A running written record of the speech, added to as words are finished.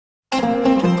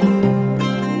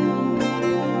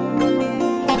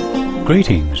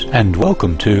Greetings and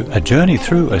welcome to A Journey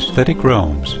Through Aesthetic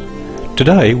Realms.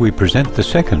 Today we present the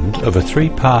second of a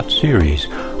three-part series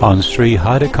on Sri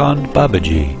Haidakhan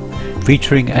Babaji,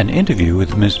 featuring an interview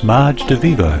with Ms. Marge de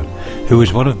Vivo, who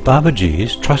is one of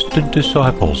Babaji's trusted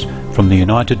disciples from the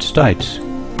United States.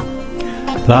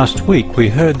 Last week we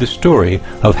heard the story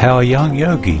of how a young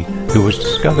yogi who was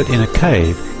discovered in a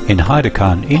cave in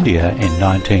Haidakhan, India in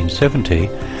 1970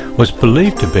 was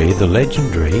believed to be the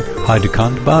legendary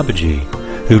Haidakhan Babaji,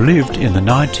 who lived in the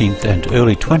 19th and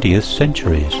early 20th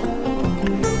centuries.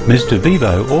 Ms. de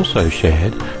Vivo also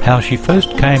shared how she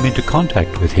first came into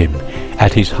contact with him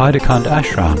at his Haidakhan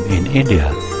ashram in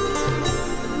India.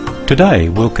 Today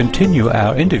we'll continue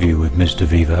our interview with Ms. de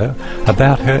Vivo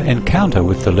about her encounter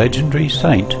with the legendary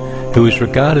saint who is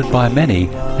regarded by many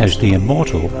as the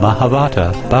immortal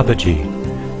Mahavata Babaji,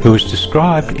 who is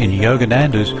described in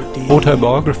Yogananda's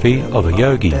autobiography of a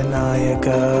yogi.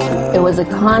 It was a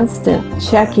constant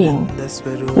checking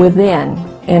within,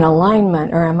 in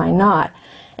alignment or am I not,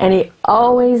 and he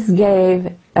always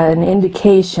gave an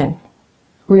indication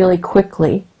really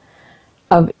quickly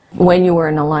of when you were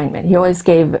in alignment. He always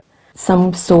gave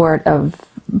some sort of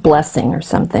blessing or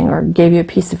something, or gave you a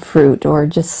piece of fruit, or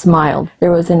just smiled.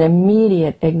 There was an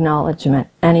immediate acknowledgement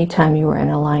anytime you were in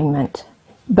alignment.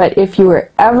 But if you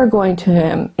were ever going to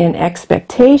him in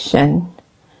expectation,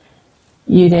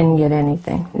 you didn't get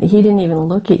anything. He didn't even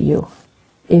look at you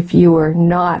if you were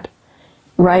not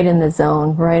right in the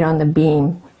zone, right on the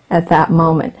beam at that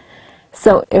moment.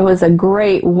 So it was a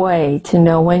great way to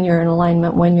know when you're in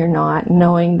alignment, when you're not,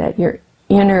 knowing that your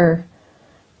inner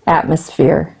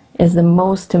atmosphere is the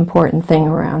most important thing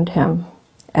around him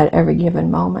at every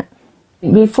given moment.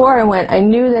 Before I went, I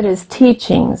knew that his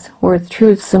teachings were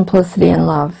truth, simplicity, and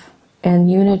love,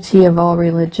 and unity of all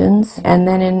religions. And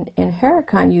then in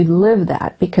Haidakhan, you'd live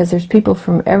that, because there's people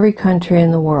from every country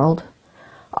in the world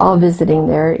all visiting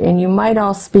there, and you might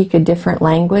all speak a different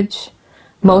language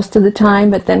most of the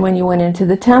time, but then when you went into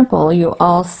the temple, you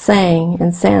all sang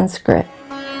in Sanskrit,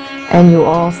 and you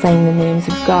all sang the names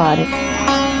of God.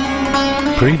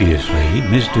 Previously,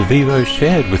 Ms. de Vivo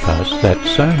shared with us that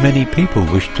so many people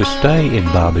wished to stay in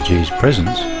Babaji's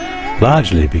presence,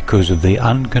 largely because of the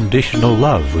unconditional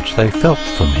love which they felt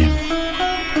from him.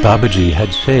 Babaji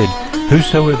had said,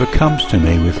 "Whosoever comes to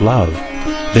me with love,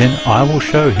 then I will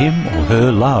show him or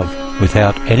her love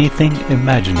without anything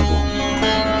imaginable."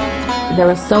 There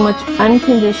was so much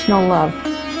unconditional love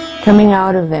coming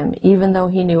out of him, even though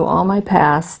he knew all my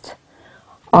past,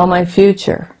 all my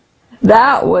future.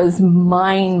 That was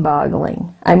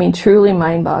mind-boggling. I mean, truly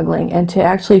mind-boggling. And to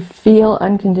actually feel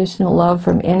unconditional love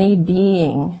from any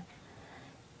being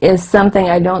is something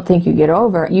I don't think you get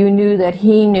over. You knew that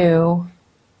he knew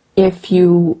if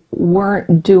you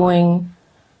weren't doing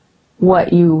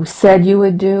what you said you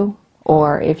would do,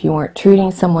 or if you weren't treating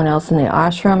someone else in the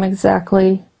ashram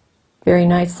exactly, very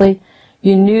nicely.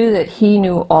 You knew that he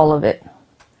knew all of it.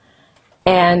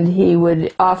 And he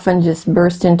would often just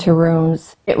burst into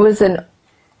rooms. It was an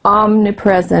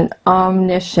omnipresent,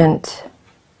 omniscient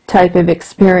type of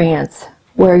experience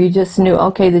where you just knew,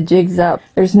 okay, the jig's up.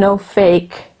 There's no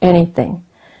fake anything.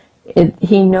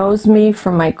 He knows me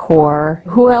from my core.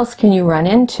 Who else can you run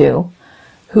into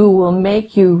who will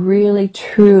make you really,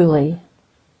 truly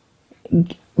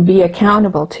be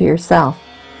accountable to yourself?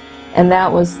 And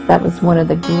that was one of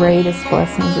the greatest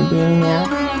blessings of being there.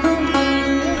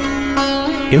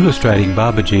 Illustrating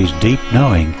Babaji's deep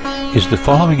knowing is the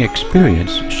following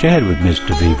experience shared with Ms.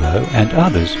 de Vivo and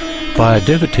others by a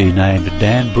devotee named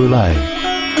Dan Brule.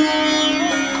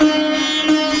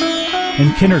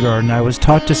 In kindergarten, I was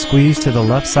taught to squeeze to the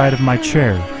left side of my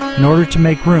chair in order to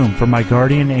make room for my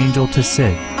guardian angel to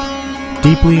sit.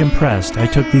 Deeply impressed, I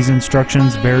took these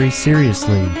instructions very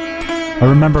seriously. I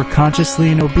remember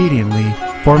consciously and obediently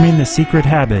forming the secret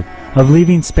habit of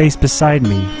leaving space beside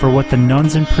me for what the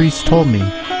nuns and priests told me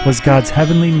was God's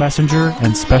heavenly messenger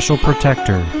and special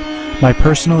protector, my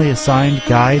personally assigned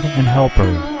guide and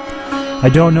helper. I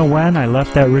don't know when I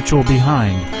left that ritual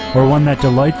behind, or when that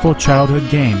delightful childhood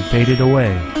game faded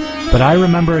away, but I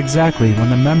remember exactly when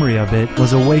the memory of it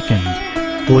was awakened.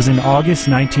 It was in August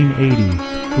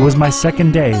 1980. It was my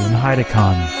second day in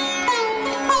Haidakhan.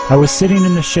 I was sitting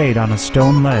in the shade on a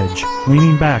stone ledge,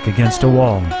 leaning back against a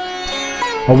wall.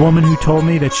 A woman who told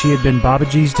me that she had been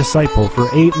Babaji's disciple for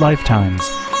 8 lifetimes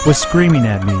was screaming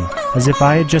at me as if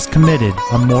I had just committed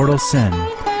a mortal sin.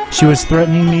 She was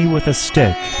threatening me with a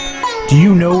stick. "Do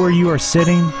you know where you are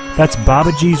sitting? That's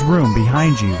Babaji's room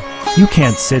behind you. You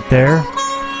can't sit there."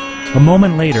 A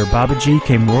moment later, Babaji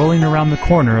came whirling around the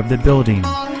corner of the building.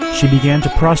 she began to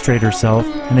prostrate herself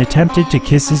and attempted to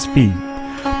kiss his feet,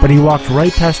 but he walked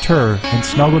right past her and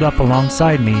snuggled up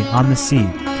alongside me on the seat.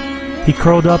 He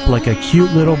curled up like a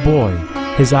cute little boy.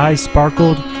 His eyes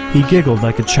sparkled. He giggled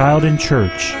like a child in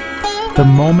church. The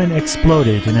moment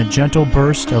exploded in a gentle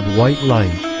burst of white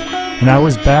light, and I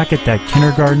was back at that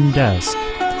kindergarten desk.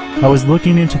 I was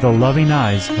looking into the loving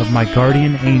eyes of my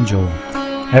guardian angel.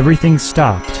 Everything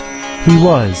stopped. He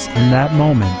was, in that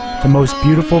moment, the most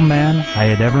beautiful man I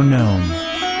had ever known.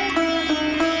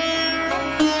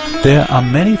 There are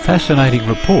many fascinating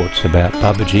reports about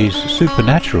Babaji's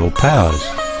supernatural powers.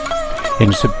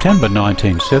 In September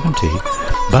 1970,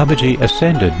 Babaji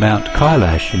ascended Mount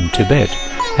Kailash in Tibet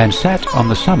and sat on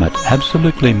the summit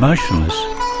absolutely motionless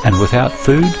and without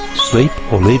food, sleep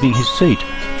or leaving his seat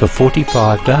for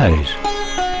 45 days.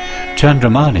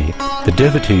 Chandramani, the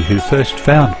devotee who first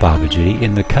found Babaji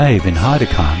in the cave in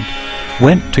Haidakhan,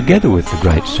 went together with the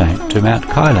great saint to Mount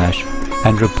Kailash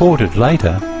and reported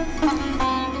later,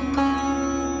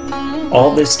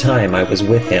 "All this time I was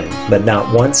with him, but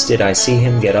not once did I see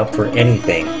him get up for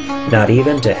anything, not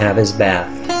even to have his bath.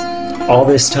 All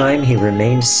this time he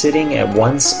remained sitting at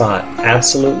one spot,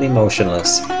 absolutely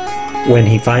motionless. When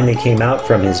he finally came out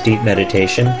from his deep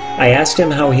meditation, I asked him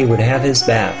how he would have his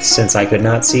bath, since I could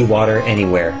not see water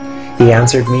anywhere. He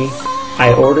answered me,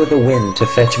 'I order the wind to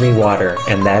fetch me water,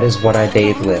 and that is what I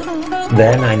bathe with.'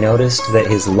 Then I noticed that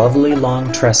his lovely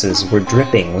long tresses were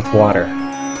dripping with water."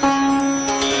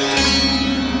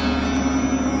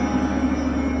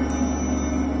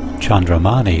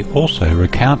 Chandramani also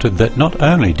recounted that not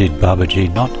only did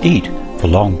Babaji not eat for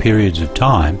long periods of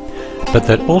time, but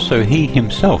that also he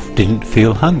himself didn't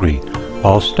feel hungry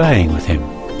while staying with him.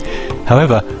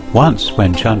 However, once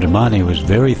when Chandramani was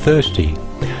very thirsty,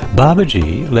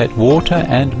 Babaji let water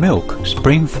and milk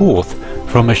spring forth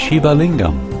from a Shiva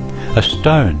Lingam, a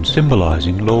stone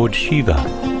symbolizing Lord Shiva.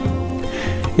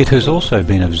 It has also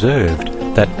been observed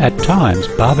that at times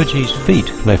Babaji's feet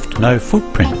left no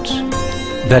footprints,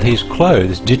 that his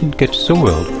clothes didn't get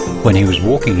soiled when he was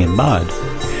walking in mud,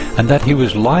 and that he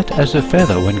was light as a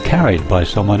feather when carried by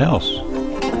someone else.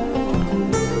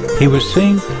 He was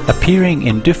seen appearing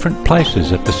in different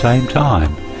places at the same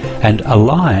time, and a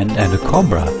lion and a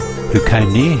cobra who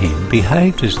came near him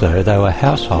behaved as though they were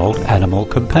household animal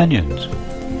companions.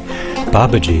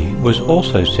 Babaji was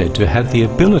also said to have the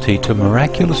ability to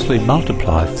miraculously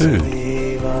multiply food.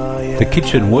 The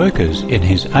kitchen workers in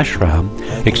his ashram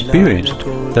experienced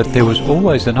that there was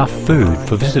always enough food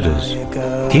for visitors,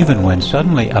 even when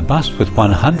suddenly a bus with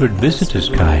 100 visitors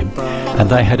came and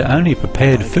they had only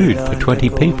prepared food for 20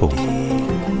 people.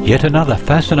 Yet another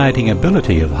fascinating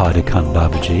ability of Haidakhan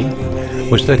Babaji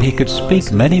was that he could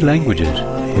speak many languages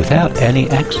without any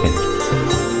accent.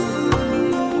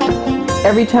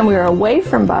 Every time we were away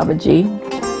from Babaji,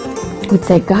 we'd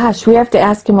say, gosh, we have to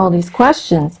ask him all these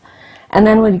questions. And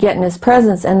then we'd get in his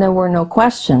presence and there were no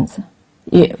questions.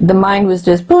 The mind was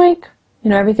just boink,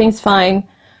 everything's fine,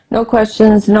 no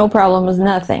questions, no problems,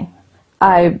 nothing.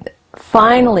 I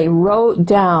finally wrote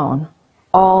down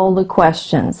all the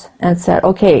questions and said,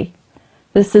 okay,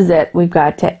 this is it. We've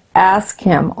got to ask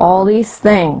him all these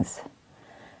things.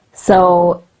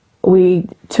 So we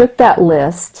took that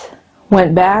list,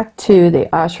 went back to the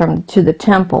ashram, to the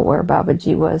temple where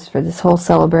Babaji was for this whole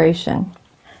celebration.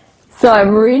 So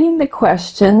I'm reading the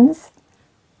questions,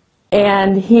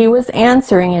 and he was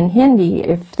answering in Hindi.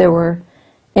 If there were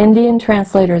Indian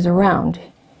translators around,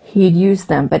 he'd use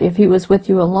them. But if he was with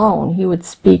you alone, he would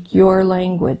speak your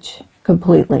language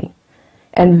completely,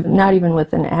 and not even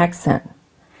with an accent.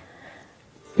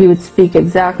 He would speak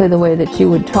exactly the way that you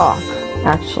would talk,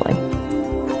 actually.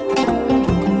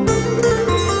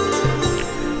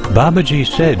 Babaji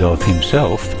said of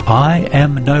himself, "I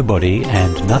am nobody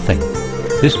and nothing.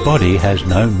 This body has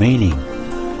no meaning.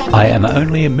 I am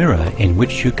only a mirror in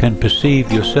which you can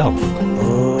perceive yourself."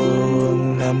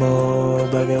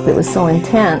 It was so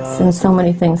intense and so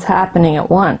many things happening at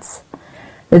once.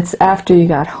 It's after you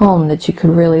got home that you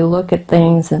could really look at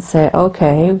things and say,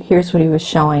 okay, here's what he was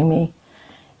showing me.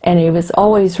 And he was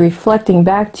always reflecting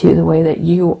back to you the way that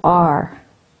you are.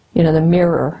 The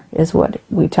mirror is what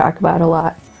we talk about a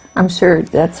lot. I'm sure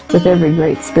that's with every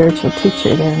great spiritual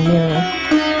teacher, their mirror.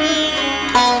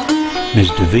 Ms.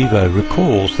 DeVivo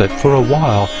recalls that for a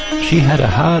while she had a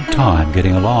hard time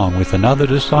getting along with another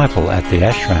disciple at the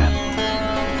ashram.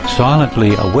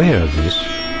 Silently aware of this,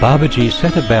 Babaji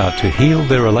set about to heal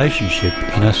their relationship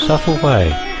in a subtle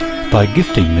way by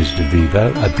gifting Ms.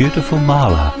 DeVivo a beautiful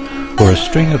mala, or a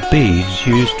string of beads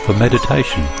used for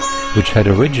meditation, which had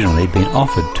originally been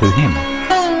offered to him.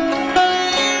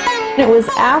 It was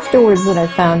afterwards that I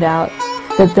found out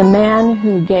that the man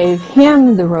who gave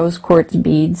him the rose quartz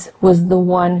beads was the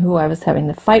one who I was having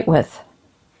the fight with.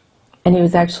 And he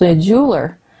was actually a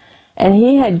jeweler. And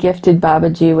he had gifted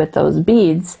Babaji with those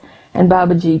beads, and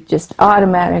Babaji just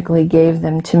automatically gave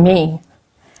them to me.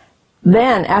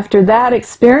 Then, after that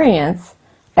experience,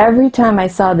 every time I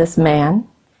saw this man,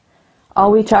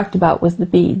 all we talked about was the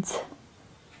beads,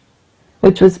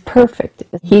 which was perfect.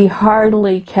 He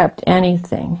hardly kept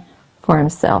anything for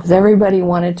himself. Everybody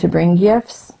wanted to bring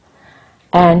gifts,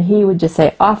 and he would just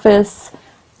say office,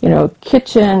 you know,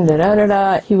 kitchen,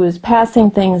 da-da-da-da. He was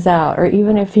passing things out, or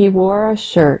even if he wore a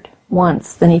shirt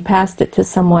once, then he passed it to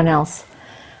someone else.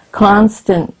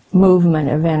 Constant movement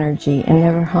of energy, and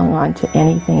never hung on to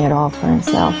anything at all for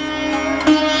himself.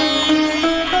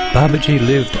 Babaji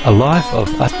lived a life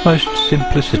of utmost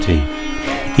simplicity.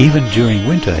 Even during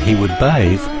winter he would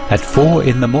bathe at 4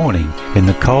 in the morning in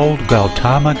the cold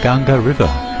Gautama Ganga River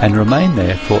and remain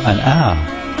there for an hour.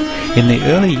 In the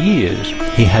early years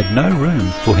he had no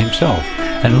room for himself,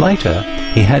 and later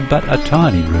he had but a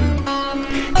tiny room.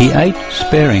 He ate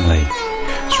sparingly.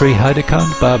 Sri Haidakhan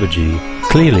Babaji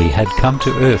clearly had come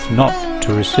to earth not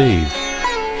to receive.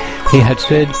 He had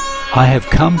said, "I have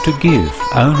come to give,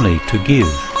 only to give.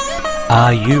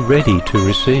 Are you ready to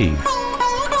receive?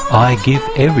 I give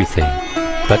everything,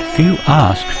 but few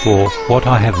ask for what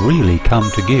I have really come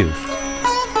to give."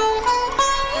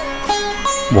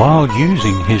 While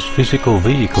using his physical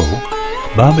vehicle,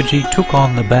 Babaji took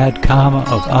on the bad karma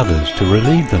of others to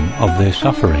relieve them of their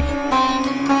suffering.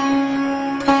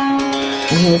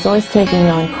 And he was always taking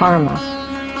on karma.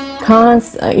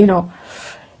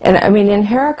 And I mean, in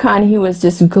Haidakhan he was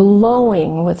just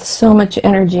glowing with so much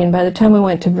energy, and by the time we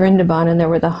went to Vrindavan and there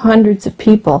were the hundreds of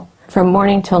people from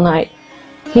morning till night,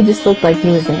 he just looked like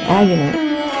he was in agony.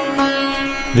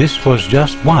 This was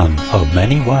just one of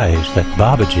many ways that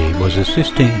Babaji was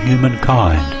assisting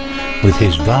humankind with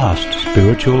his vast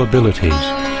spiritual abilities.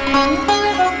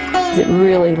 It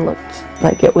really looked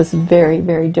like it was very,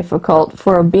 very difficult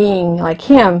for a being like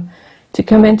him to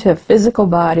come into a physical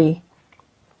body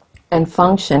and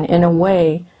function in a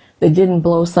way that didn't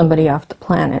blow somebody off the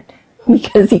planet,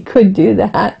 because he could do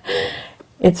that.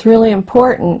 It's really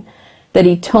important that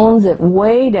he tones it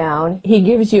way down. He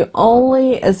gives you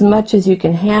only as much as you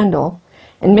can handle,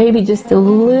 and maybe just a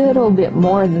little bit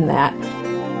more than that.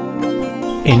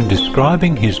 In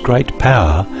describing his great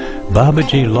power,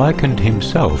 Babaji likened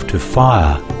himself to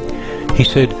fire. He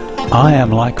said, "I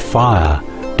am like fire.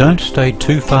 Don't stay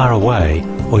too far away,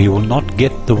 or you will not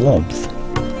get the warmth.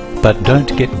 But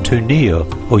don't get too near,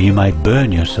 or you may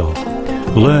burn yourself.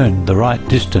 Learn the right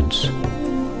distance."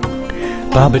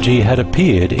 Babaji had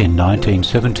appeared in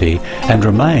 1970 and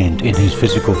remained in his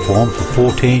physical form for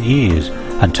 14 years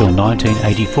until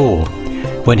 1984,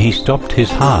 when he stopped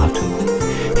his heart.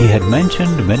 He had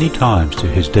mentioned many times to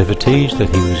his devotees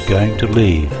that he was going to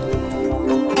leave.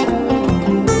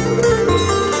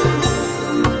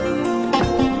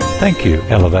 Thank you,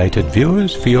 elevated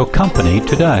viewers, for your company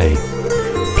today.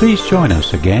 Please join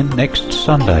us again next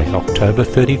Sunday, October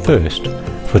 31st,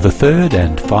 for the third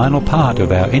and final part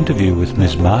of our interview with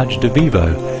Ms. Marge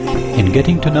DeVivo in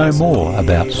getting to know more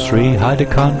about Sri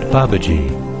Haidakhan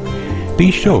Babaji.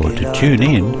 Be sure to tune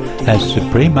in as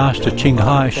Supreme Master Ching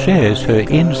Hai shares her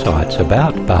insights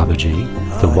about Babaji,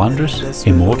 the wondrous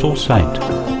immortal saint.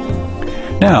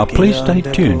 Now please stay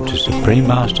tuned to Supreme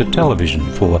Master Television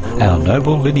for our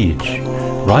noble lineage,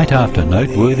 right after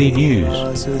noteworthy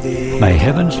news. May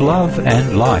heaven's love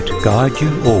and light guide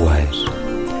you always.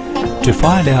 To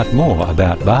find out more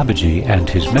about Babaji and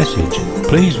his message,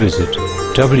 please visit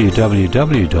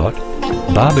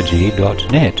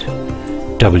www.babaji.net,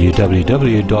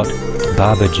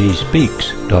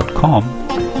 www.babajispeaks.com,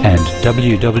 and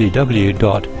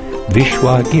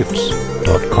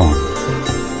www.vishwagifts.com.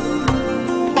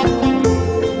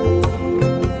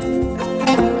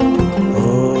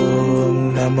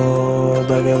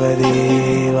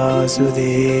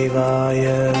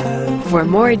 For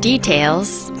more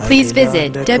details, please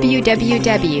visit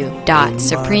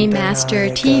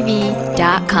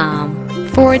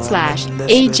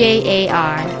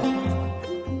www.suprememastertv.com/AJAR